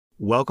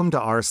Welcome to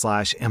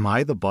r/Am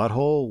I the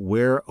Butthole,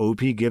 where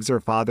OP gives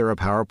her father a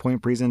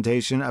PowerPoint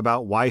presentation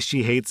about why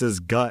she hates his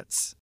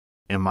guts.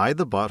 Am I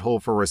the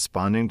butthole for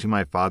responding to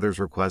my father's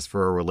request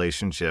for a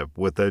relationship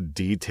with a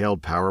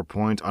detailed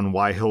PowerPoint on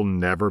why he'll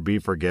never be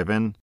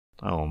forgiven?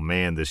 Oh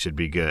man, this should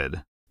be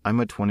good.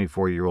 I'm a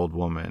 24-year-old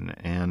woman,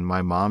 and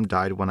my mom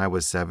died when I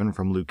was 7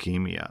 from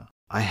leukemia.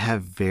 I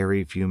have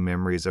very few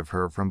memories of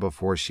her from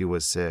before she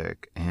was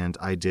sick, and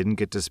I didn't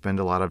get to spend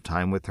a lot of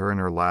time with her in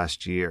her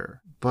last year.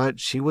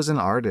 But she was an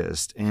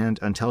artist, and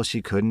until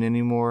she couldn't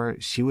anymore,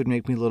 she would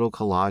make me little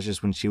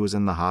collages when she was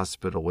in the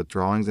hospital with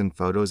drawings and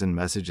photos and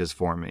messages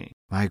for me.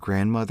 My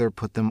grandmother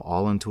put them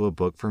all into a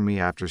book for me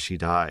after she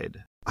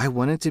died. I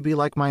wanted to be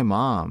like my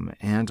mom,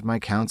 and my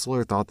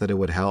counselor thought that it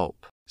would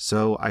help.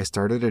 So I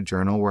started a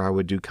journal where I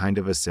would do kind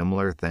of a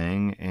similar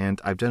thing, and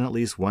I've done at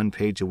least 1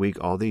 page a week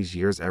all these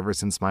years ever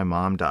since my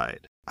mom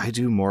died. I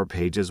do more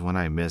pages when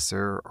I miss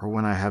her or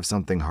when I have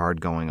something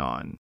hard going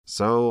on.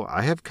 So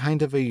I have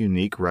kind of a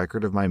unique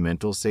record of my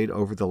mental state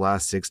over the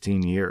last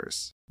 16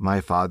 years.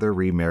 My father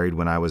remarried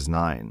when I was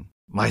 9.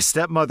 My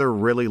stepmother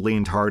really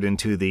leaned hard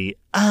into the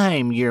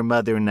 "I'm your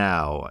mother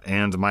now,"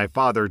 and my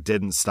father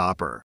didn't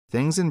stop her.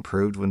 Things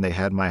improved when they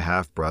had my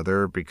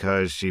half-brother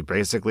because she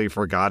basically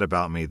forgot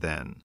about me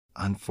then.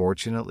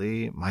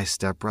 Unfortunately, my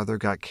stepbrother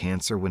got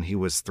cancer when he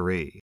was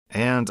 3,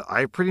 and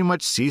I pretty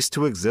much ceased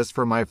to exist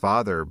for my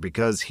father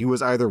because he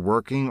was either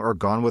working or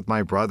gone with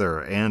my brother,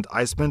 and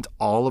I spent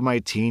all of my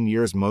teen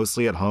years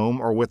mostly at home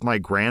or with my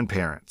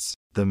grandparents.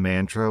 The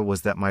mantra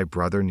was that my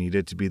brother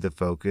needed to be the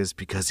focus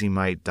because he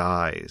might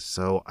die,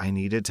 so I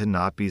needed to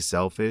not be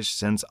selfish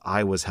since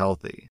I was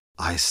healthy.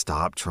 I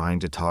stopped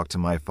trying to talk to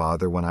my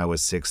father when I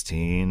was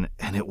 16,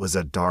 and it was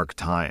a dark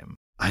time.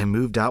 I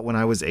moved out when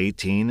I was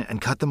 18 and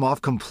cut them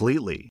off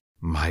completely.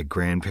 My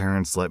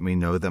grandparents let me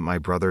know that my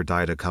brother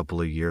died a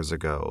couple of years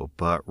ago,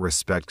 but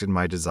respected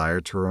my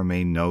desire to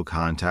remain no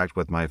contact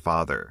with my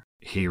father.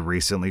 He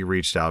recently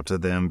reached out to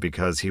them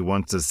because he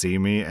wants to see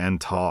me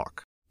and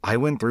talk. I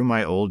went through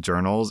my old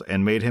journals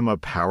and made him a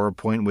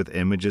PowerPoint with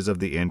images of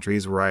the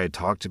entries where I had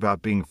talked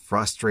about being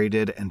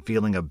frustrated and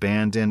feeling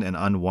abandoned and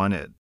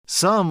unwanted.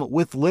 Some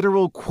with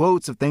literal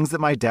quotes of things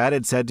that my dad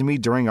had said to me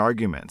during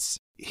arguments.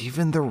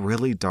 Even the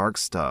really dark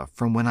stuff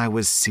from when I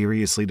was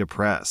seriously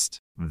depressed.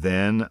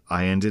 Then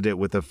I ended it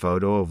with a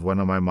photo of one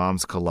of my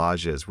mom's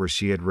collages where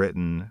she had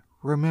written,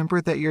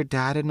 "Remember that your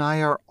dad and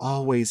I are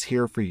always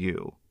here for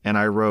you." And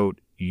I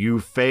wrote, "You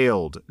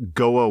failed,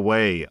 go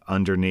away,"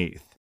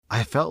 underneath.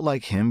 I felt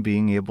like him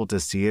being able to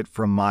see it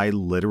from my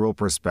literal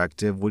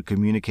perspective would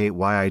communicate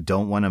why I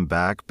don't want him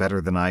back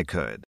better than I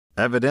could.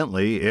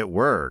 Evidently, it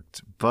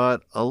worked,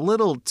 but a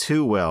little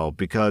too well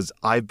because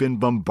I've been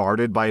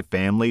bombarded by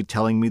family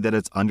telling me that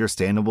it's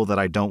understandable that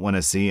I don't want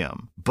to see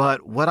him.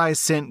 But what I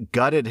sent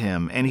gutted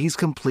him, and he's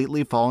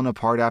completely fallen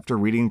apart after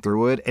reading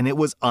through it, and it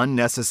was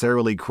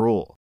unnecessarily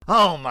cruel.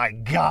 Oh my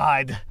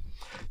God!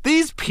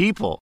 These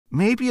people!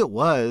 Maybe it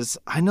was.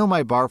 I know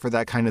my bar for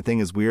that kind of thing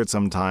is weird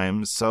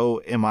sometimes, so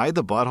am I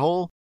the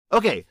butthole?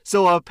 Okay,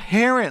 so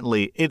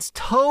apparently it's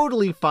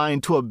totally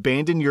fine to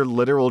abandon your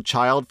literal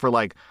child for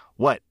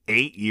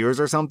 8 years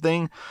or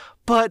something?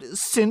 But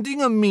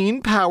sending a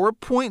mean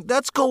PowerPoint,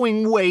 that's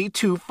going way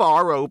too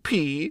far,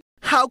 OP.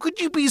 How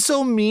could you be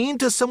so mean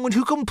to someone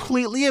who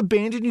completely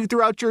abandoned you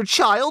throughout your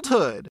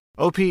childhood?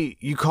 OP,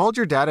 you called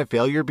your dad a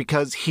failure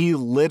because he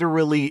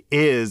literally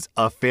is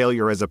a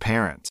failure as a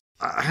parent.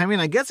 I mean,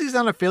 I guess he's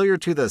not a failure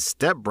to the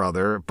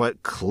stepbrother,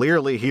 but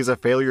clearly he's a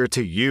failure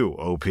to you,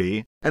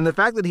 OP. And the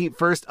fact that he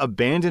first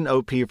abandoned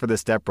OP for the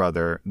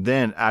stepbrother,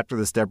 then after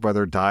the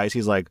stepbrother dies,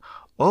 he's like,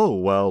 "Oh,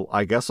 well,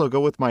 I guess I'll go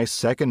with my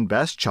second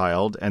best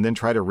child," and then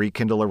try to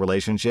rekindle a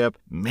relationship.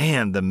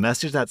 Man, the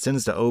message that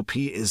sends to OP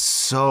is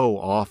so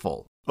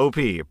awful.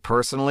 OP,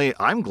 personally,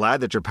 I'm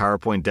glad that your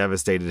PowerPoint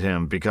devastated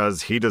him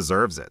because he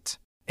deserves it.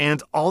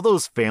 And all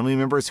those family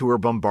members who were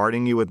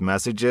bombarding you with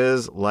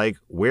messages,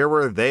 where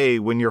were they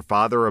when your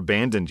father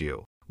abandoned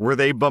you? Were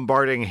they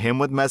bombarding him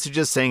with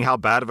messages saying how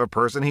bad of a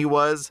person he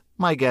was?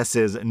 My guess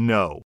is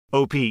no.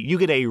 OP, you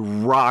get a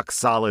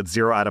rock-solid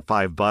 0 out of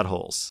 5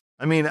 buttholes.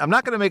 I mean, I'm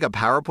not going to make a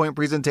PowerPoint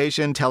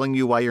presentation telling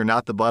you why you're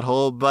not the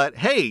butthole, but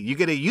hey, you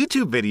get a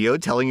YouTube video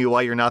telling you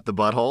why you're not the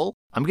butthole.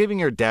 I'm giving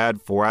your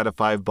dad 4 out of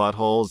 5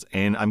 buttholes,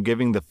 and I'm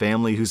giving the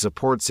family who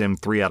supports him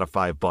 3 out of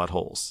 5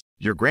 buttholes.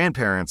 Your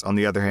grandparents, on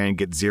the other hand,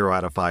 get 0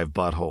 out of 5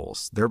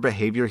 buttholes. Their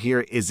behavior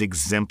here is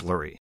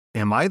exemplary.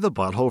 Am I the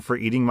butthole for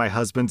eating my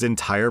husband's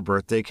entire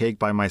birthday cake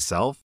by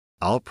myself?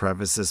 I'll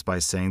preface this by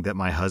saying that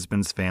my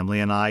husband's family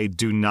and I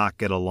do not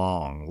get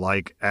along,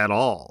 at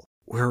all.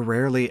 We're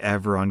rarely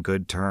ever on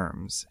good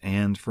terms,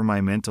 and for my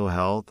mental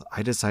health,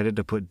 I decided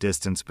to put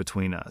distance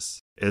between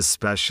us,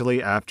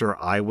 especially after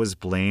I was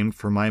blamed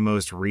for my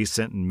most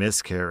recent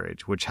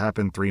miscarriage, which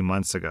happened 3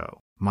 months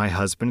ago. My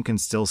husband can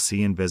still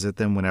see and visit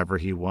them whenever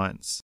he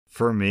wants.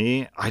 For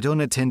me, I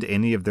don't attend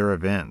any of their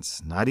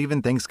events, not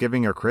even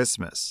Thanksgiving or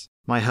Christmas.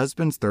 My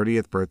husband's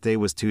 30th birthday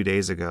was 2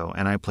 days ago,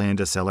 and I plan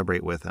to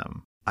celebrate with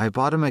him. I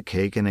bought him a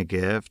cake and a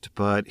gift,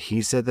 but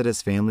he said that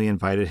his family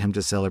invited him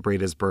to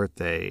celebrate his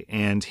birthday,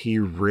 and he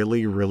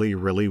really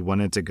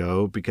wanted to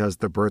go because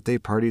the birthday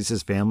parties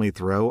his family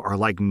throw are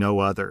like no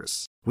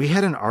others. We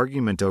had an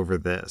argument over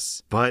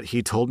this, but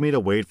he told me to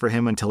wait for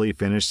him until he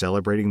finished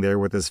celebrating there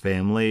with his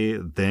family,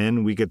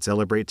 then we could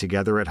celebrate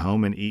together at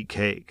home and eat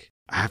cake.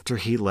 After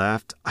he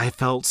left, I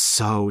felt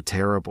so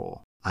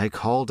terrible. I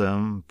called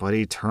him, but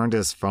he turned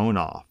his phone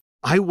off.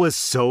 I was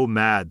so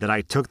mad that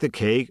I took the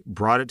cake,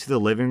 brought it to the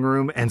living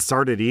room, and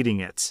started eating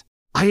it.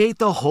 I ate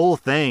the whole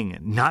thing,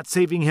 not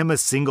saving him a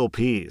single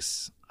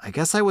piece. I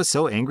guess I was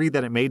so angry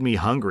that it made me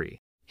hungry.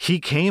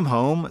 He came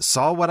home,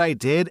 saw what I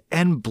did,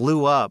 and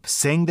blew up,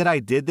 saying that I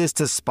did this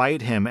to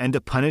spite him and to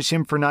punish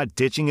him for not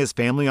ditching his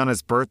family on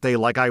his birthday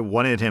like I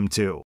wanted him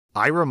to.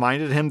 I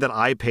reminded him that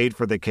I paid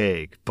for the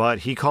cake, but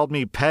he called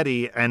me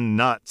petty and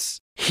nuts.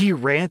 He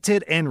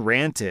ranted and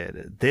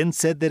ranted, then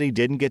said that he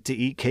didn't get to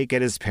eat cake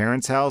at his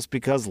parents' house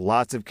because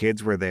lots of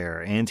kids were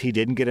there, and he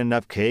didn't get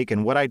enough cake,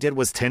 and what I did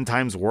was 10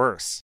 times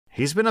worse.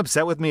 He's been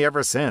upset with me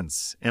ever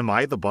since. Am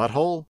I the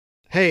butthole?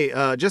 Hey,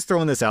 just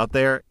throwing this out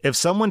there, if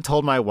someone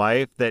told my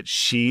wife that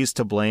she's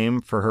to blame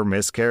for her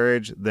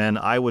miscarriage, then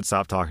I would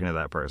stop talking to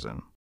that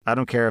person. I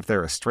don't care if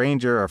they're a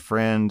stranger, a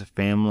friend,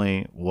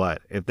 family,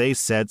 what. If they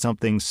said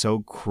something so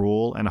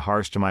cruel and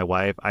harsh to my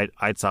wife,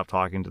 I'd stop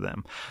talking to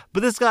them.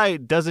 But this guy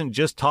doesn't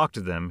just talk to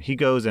them, he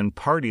goes and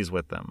parties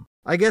with them.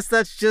 I guess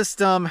that's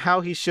just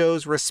how he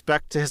shows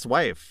respect to his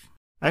wife.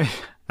 I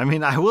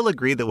mean, I will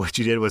agree that what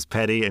you did was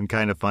petty and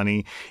kind of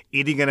funny,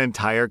 eating an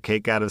entire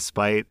cake out of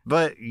spite.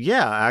 But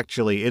yeah,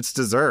 actually, it's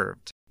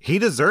deserved. He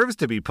deserves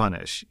to be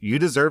punished. You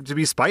deserve to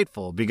be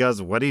spiteful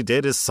because what he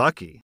did is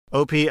sucky.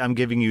 OP, I'm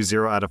giving you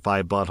 0 out of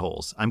 5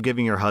 buttholes. I'm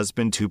giving your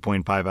husband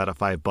 2.5 out of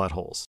 5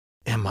 buttholes.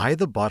 Am I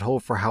the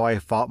butthole for how I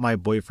fought my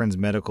boyfriend's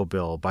medical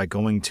bill by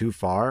going too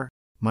far?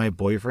 My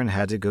boyfriend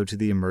had to go to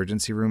the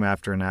emergency room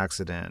after an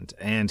accident,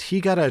 and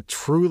he got a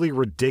truly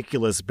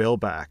ridiculous bill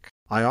back.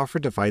 I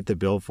offered to fight the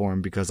bill for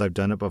him because I've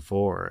done it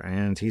before,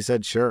 and he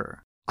said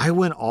sure. I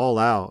went all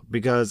out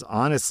because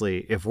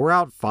honestly, if we're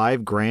out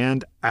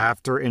 $5,000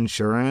 after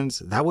insurance,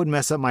 that would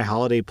mess up my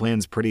holiday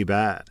plans pretty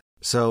bad.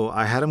 So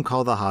I had him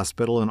call the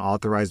hospital and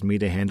authorize me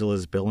to handle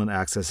his bill and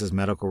access his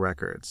medical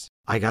records.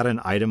 I got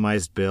an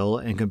itemized bill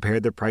and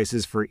compared the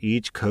prices for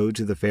each code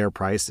to the fair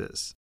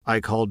prices. I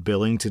called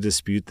billing to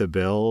dispute the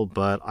bill,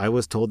 but I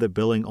was told that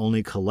billing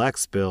only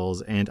collects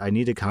bills and I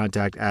need to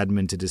contact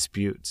admin to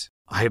dispute.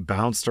 I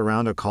bounced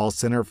around a call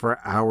center for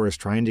hours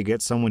trying to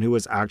get someone who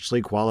was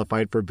actually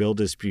qualified for bill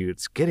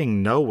disputes,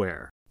 getting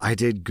nowhere. I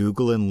did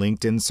Google and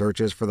LinkedIn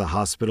searches for the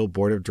hospital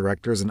board of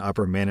directors and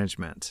upper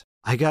management.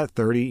 I got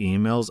 30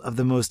 emails of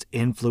the most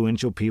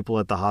influential people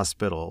at the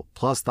hospital,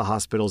 plus the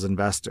hospital's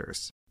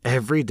investors.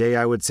 Every day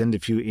I would send a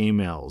few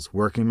emails,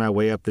 working my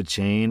way up the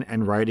chain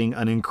and writing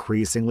an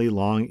increasingly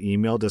long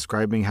email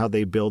describing how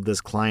they billed this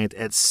client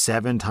at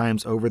 7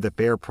 times over the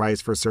fair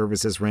price for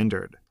services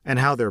rendered, and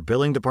how their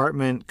billing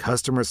department,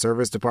 customer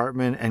service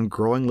department, and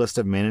growing list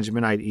of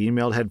management I'd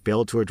emailed had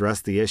failed to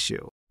address the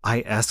issue.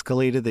 I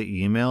escalated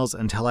the emails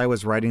until I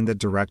was writing the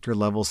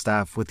director-level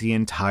staff with the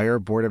entire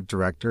board of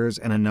directors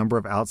and a number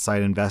of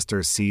outside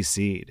investors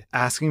CC'd,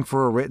 asking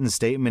for a written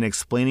statement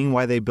explaining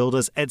why they billed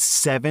us at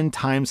 7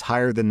 times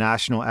higher than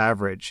national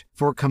average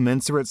for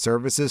commensurate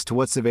services to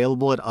what's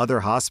available at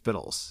other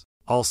hospitals.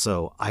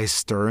 Also, I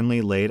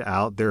sternly laid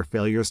out their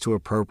failures to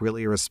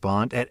appropriately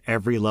respond at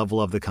every level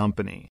of the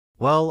company.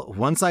 Well,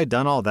 once I'd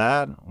done all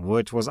that,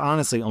 which was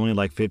honestly only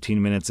like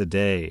 15 minutes a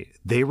day,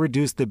 they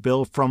reduced the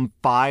bill from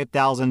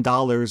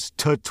 $5,000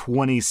 to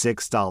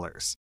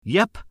 $26.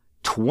 Yep,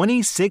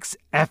 $26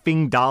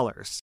 effing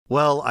dollars.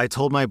 Well, I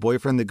told my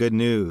boyfriend the good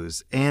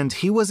news, and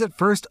he was at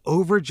first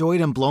overjoyed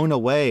and blown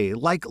away,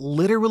 like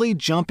literally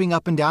jumping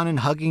up and down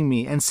and hugging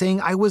me and saying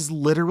I was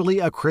literally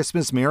a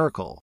Christmas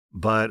miracle.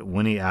 But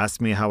when he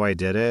asked me how I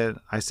did it,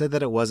 I said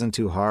that it wasn't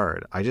too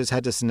hard. I just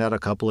had to send out a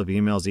couple of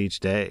emails each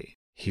day.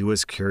 He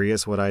was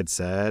curious what I'd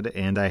said,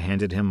 and I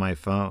handed him my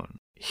phone.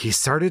 He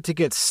started to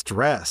get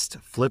stressed,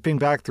 flipping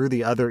back through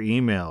the other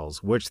emails,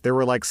 which there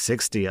were like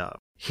 60 of.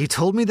 He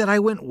told me that I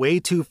went way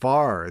too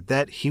far,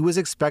 that he was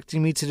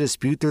expecting me to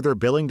dispute through their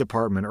billing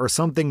department or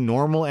something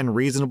normal and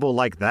reasonable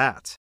like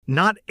that.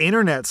 Not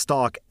internet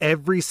stalk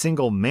every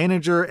single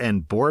manager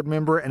and board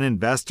member and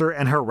investor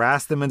and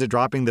harass them into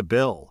dropping the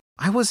bill.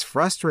 I was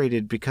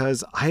frustrated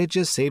because I had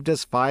just saved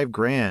us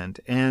 $5,000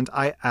 and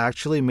I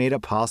actually made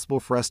it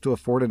possible for us to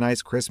afford a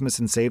nice Christmas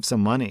and save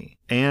some money.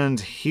 And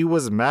he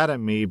was mad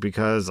at me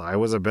because I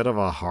was a bit of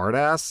a hard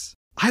ass.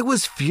 I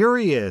was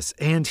furious,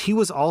 and he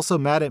was also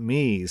mad at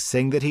me,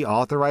 saying that he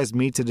authorized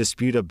me to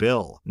dispute a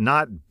bill,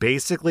 not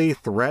basically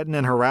threaten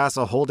and harass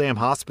a whole damn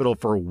hospital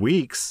for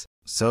weeks.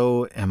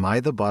 So am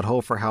I the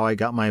butthole for how I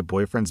got my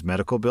boyfriend's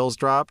medical bills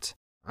dropped?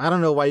 I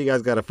don't know why you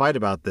guys gotta fight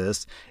about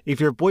this.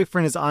 If your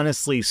boyfriend is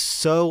honestly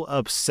so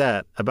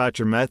upset about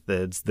your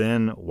methods,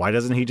 then why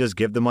doesn't he just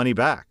give the money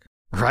back?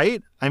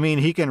 Right? I mean,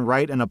 he can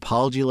write an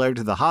apology letter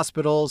to the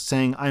hospital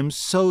saying, I'm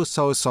so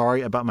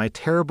sorry about my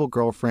terrible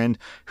girlfriend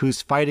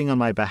who's fighting on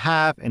my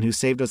behalf and who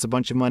saved us a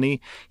bunch of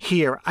money.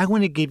 Here, I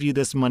want to give you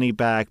this money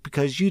back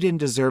because you didn't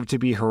deserve to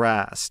be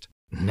harassed.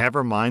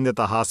 Never mind that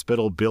the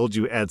hospital billed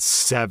you at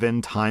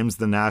 7 times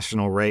the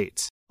national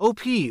rate. OP,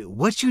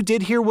 what you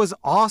did here was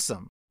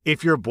awesome.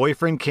 If your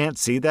boyfriend can't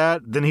see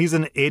that, then he's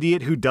an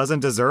idiot who doesn't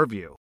deserve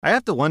you. I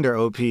have to wonder,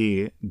 OP,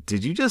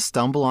 did you just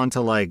stumble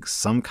onto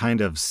some kind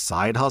of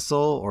side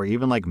hustle or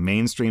even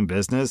mainstream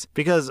business?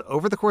 Because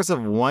over the course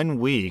of 1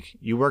 week,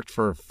 you worked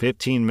for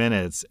 15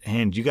 minutes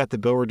and you got the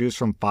bill reduced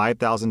from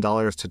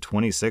 $5,000 to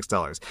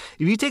 $26.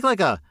 If you take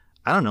a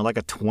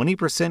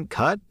 20%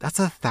 cut, that's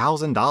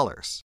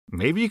 $1,000.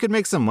 Maybe you could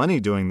make some money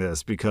doing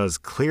this because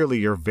clearly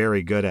you're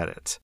very good at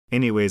it.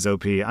 Anyways,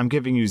 OP, I'm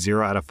giving you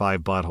 0 out of 5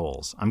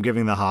 buttholes. I'm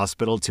giving the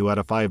hospital 2 out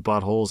of 5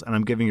 buttholes, and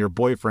I'm giving your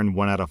boyfriend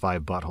 1 out of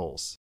 5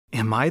 buttholes.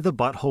 Am I the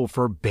butthole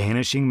for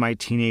banishing my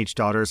teenage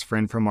daughter's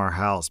friend from our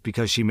house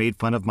because she made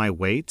fun of my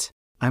weight?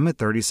 I'm a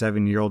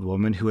 37-year-old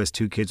woman who has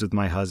 2 kids with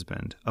my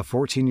husband, a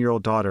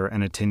 14-year-old daughter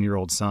and a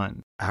 10-year-old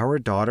son. Our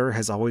daughter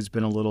has always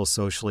been a little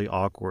socially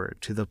awkward,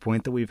 to the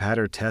point that we've had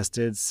her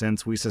tested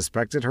since we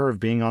suspected her of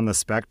being on the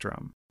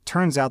spectrum.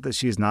 Turns out that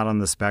she's not on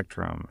the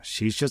spectrum.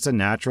 She's just a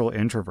natural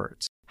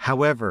introvert.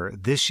 However,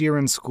 this year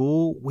in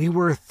school, we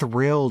were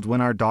thrilled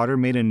when our daughter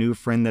made a new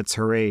friend that's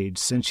her age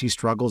since she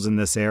struggles in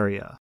this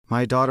area.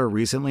 My daughter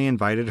recently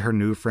invited her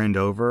new friend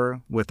over,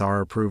 with our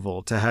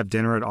approval, to have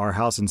dinner at our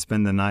house and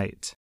spend the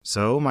night.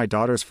 So my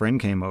daughter's friend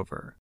came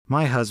over.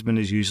 My husband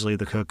is usually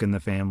the cook in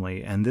the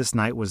family, and this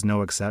night was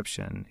no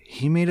exception.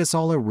 He made us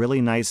all a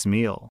really nice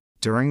meal.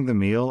 During the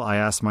meal, I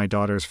asked my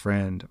daughter's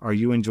friend, "Are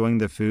you enjoying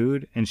the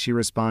food?" And she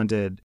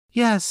responded,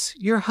 "Yes,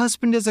 your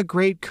husband is a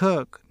great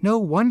cook. No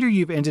wonder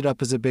you've ended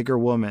up as a bigger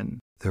woman."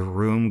 The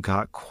room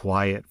got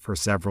quiet for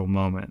several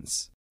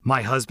moments.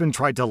 My husband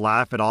tried to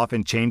laugh it off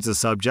and change the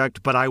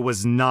subject, but I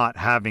was not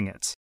having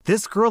it.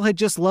 This girl had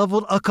just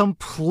leveled a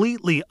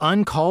completely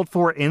uncalled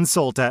for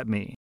insult at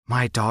me.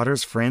 My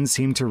daughter's friend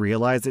seemed to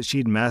realize that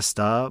she'd messed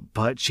up,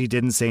 but she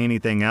didn't say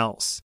anything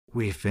else.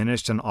 We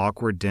finished an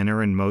awkward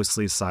dinner in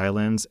mostly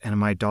silence, and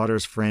my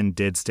daughter's friend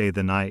did stay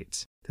the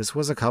night. This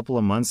was a couple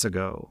of months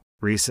ago.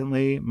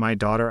 Recently, my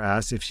daughter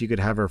asked if she could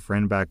have her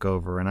friend back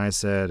over, and I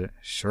said,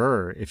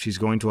 sure, if she's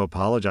going to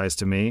apologize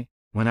to me.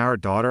 When our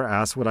daughter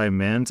asked what I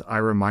meant, I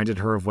reminded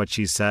her of what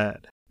she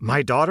said.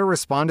 My daughter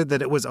responded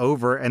that it was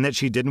over and that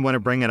she didn't want to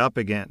bring it up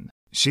again.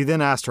 She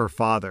then asked her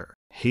father.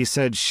 He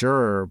said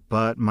sure,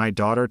 but my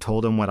daughter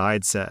told him what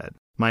I'd said.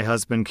 My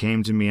husband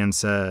came to me and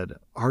said,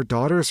 "Our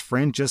daughter's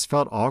friend just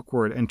felt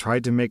awkward and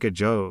tried to make a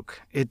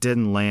joke. It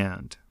didn't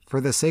land.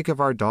 For the sake of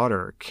our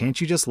daughter, can't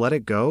you just let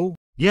it go?"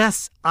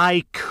 Yes,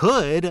 I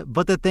could,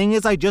 but the thing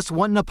is I just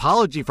want an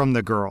apology from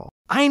the girl.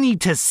 I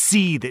need to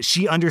see that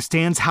she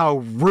understands how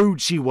rude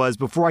she was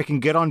before I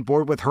can get on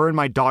board with her and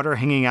my daughter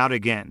hanging out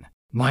again.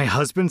 My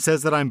husband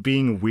says that I'm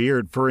being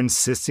weird for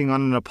insisting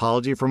on an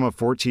apology from a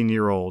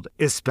 14-year-old,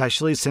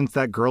 especially since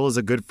that girl is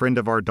a good friend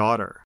of our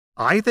daughter.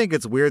 I think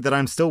it's weird that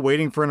I'm still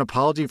waiting for an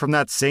apology from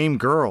that same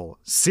girl.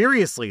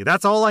 Seriously,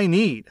 that's all I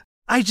need.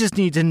 I just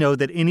need to know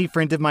that any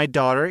friend of my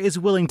daughter is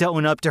willing to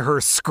own up to her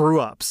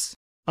screw-ups.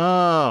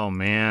 Oh,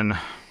 man.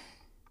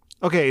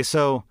 Okay,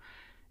 so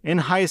in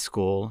high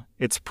school,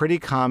 it's pretty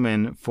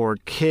common for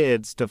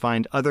kids to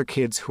find other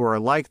kids who are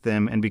like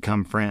them and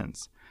become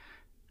friends.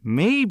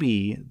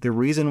 Maybe the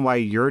reason why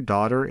your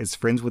daughter is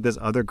friends with this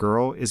other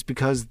girl is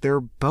because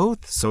they're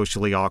both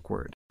socially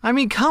awkward. I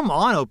mean, come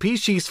on, OP,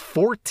 she's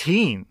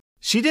 14.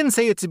 She didn't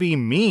say it to be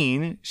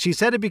mean. She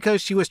said it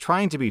because she was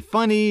trying to be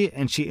funny,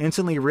 and she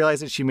instantly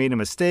realized that she made a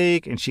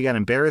mistake, and she got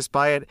embarrassed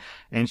by it,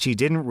 and she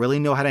didn't really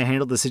know how to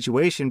handle the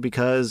situation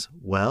because,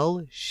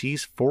 well,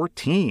 she's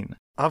 14.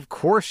 Of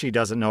course she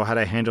doesn't know how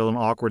to handle an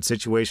awkward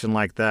situation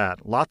like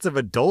that. Lots of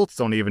adults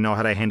don't even know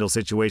how to handle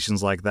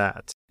situations like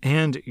that.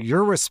 And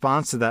your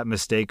response to that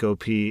mistake,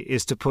 OP,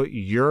 is to put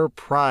your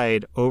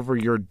pride over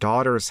your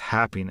daughter's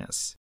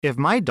happiness. If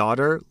my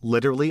daughter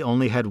literally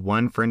only had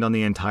one friend on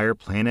the entire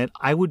planet,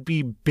 I would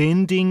be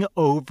bending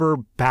over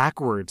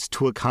backwards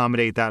to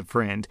accommodate that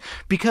friend.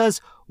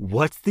 Because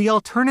what's the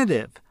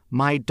alternative?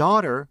 My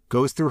daughter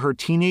goes through her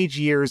teenage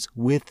years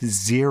with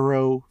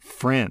 0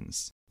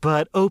 friends.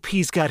 But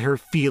OP's got her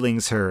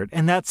feelings hurt,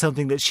 and that's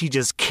something that she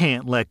just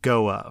can't let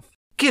go of.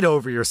 Get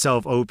over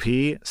yourself, OP.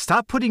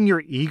 Stop putting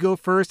your ego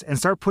first and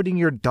start putting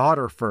your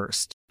daughter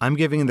first. I'm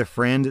giving the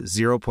friend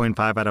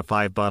 0.5 out of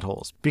 5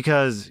 buttholes.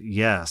 Because,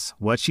 yes,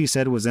 what she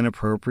said was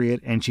inappropriate,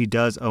 and she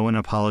does owe an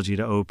apology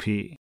to OP.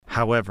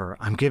 However,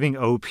 I'm giving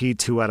OP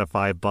 2 out of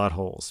 5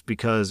 buttholes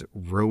because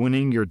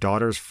ruining your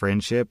daughter's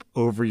friendship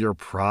over your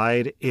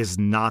pride is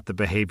not the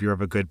behavior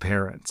of a good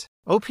parent.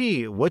 OP,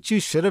 what you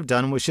should have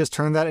done was just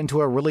turn that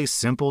into a really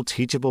simple,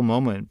 teachable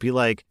moment. Be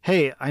like,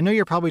 hey, I know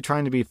you're probably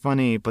trying to be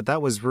funny, but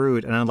that was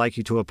rude and I'd like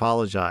you to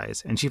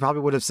apologize. And she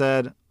probably would have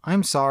said,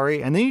 I'm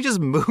sorry. And then you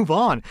just move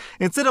on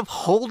instead of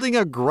holding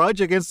a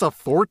grudge against a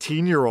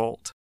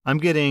 14-year-old. I'm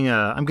getting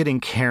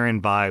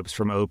Karen vibes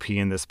from OP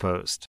in this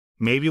post.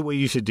 Maybe what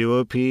you should do,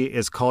 OP,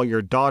 is call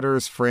your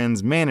daughter's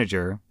friend's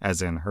manager,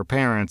 as in her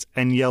parents,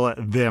 and yell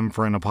at them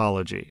for an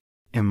apology.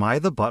 Am I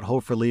the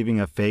butthole for leaving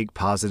a fake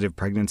positive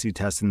pregnancy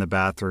test in the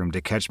bathroom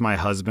to catch my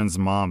husband's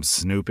mom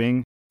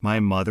snooping?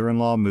 My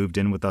mother-in-law moved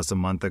in with us a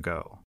month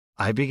ago.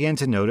 I began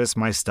to notice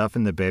my stuff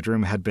in the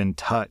bedroom had been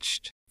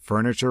touched,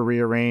 furniture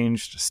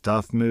rearranged,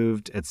 stuff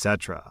moved,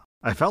 etc.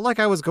 I felt like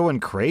I was going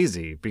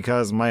crazy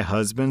because my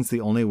husband's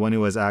the only one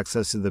who has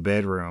access to the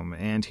bedroom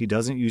and he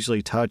doesn't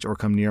usually touch or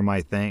come near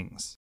my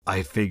things.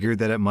 I figured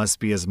that it must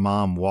be his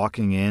mom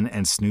walking in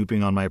and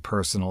snooping on my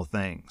personal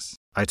things.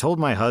 I told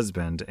my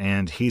husband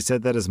and he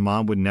said that his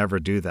mom would never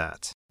do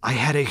that. I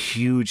had a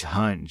huge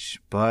hunch,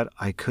 but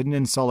I couldn't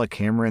install a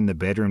camera in the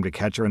bedroom to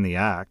catch her in the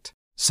act.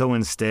 So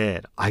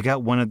instead, I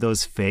got one of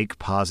those fake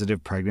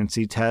positive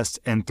pregnancy tests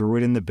and threw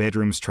it in the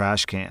bedroom's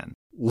trash can.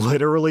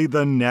 Literally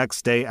the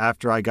next day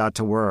after I got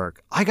to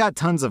work, I got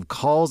tons of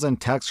calls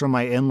and texts from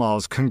my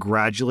in-laws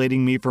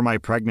congratulating me for my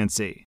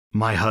pregnancy.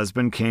 My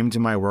husband came to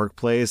my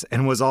workplace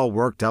and was all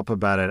worked up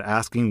about it,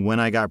 asking when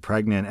I got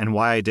pregnant and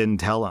why I didn't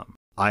tell him.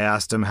 I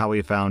asked him how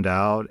he found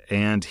out,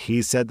 and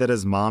he said that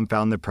his mom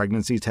found the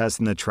pregnancy test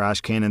in the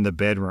trash can in the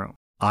bedroom.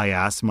 I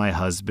asked my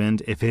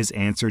husband if his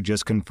answer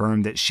just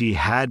confirmed that she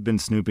had been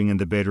snooping in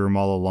the bedroom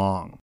all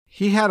along.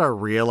 He had a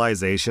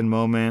realization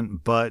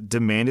moment, but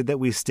demanded that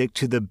we stick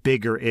to the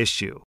bigger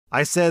issue.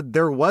 I said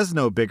there was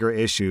no bigger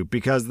issue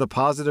because the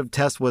positive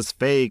test was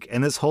fake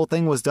and this whole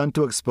thing was done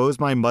to expose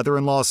my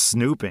mother-in-law's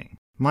snooping.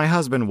 My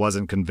husband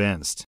wasn't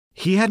convinced.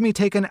 He had me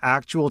take an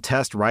actual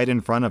test right in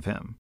front of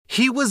him.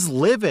 He was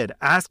livid,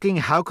 asking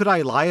how could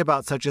I lie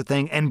about such a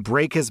thing and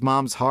break his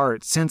mom's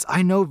heart since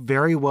I know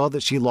very well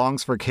that she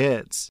longs for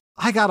kids.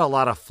 I got a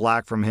lot of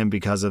flack from him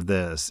because of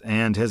this,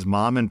 and his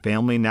mom and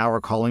family now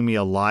are calling me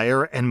a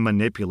liar and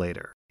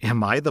manipulator.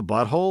 Am I the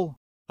butthole?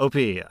 OP,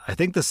 I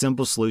think the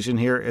simple solution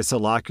here is to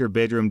lock your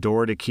bedroom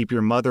door to keep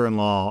your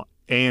mother-in-law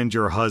and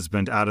your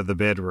husband out of the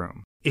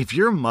bedroom. If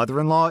your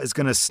mother-in-law is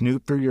going to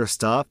snoop through your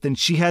stuff, then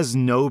she has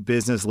no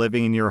business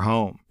living in your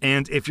home.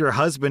 And if your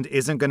husband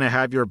isn't going to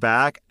have your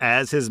back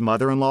as his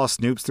mother-in-law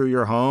snoops through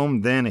your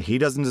home, then he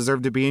doesn't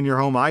deserve to be in your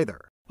home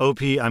either.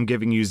 OP, I'm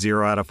giving you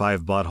 0 out of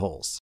 5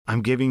 buttholes.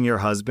 I'm giving your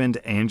husband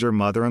and your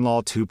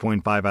mother-in-law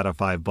 2.5 out of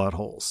 5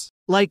 buttholes.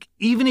 Like,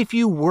 even if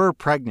you were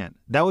pregnant,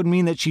 that would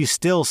mean that she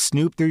still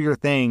snooped through your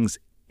things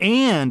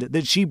and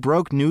that she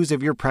broke news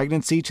of your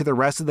pregnancy to the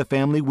rest of the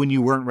family when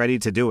you weren't ready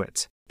to do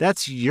it.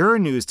 That's your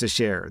news to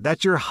share.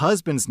 That's your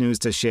husband's news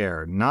to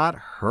share, not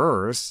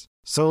hers.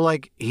 So,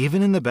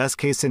 even in the best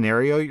case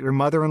scenario, your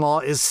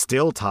mother-in-law is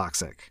still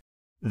toxic.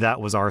 That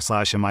was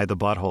r/Am I the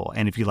Butthole.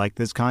 And if you like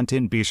this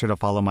content, be sure to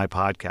follow my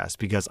podcast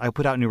because I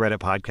put out new Reddit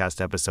podcast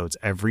episodes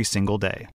every single day.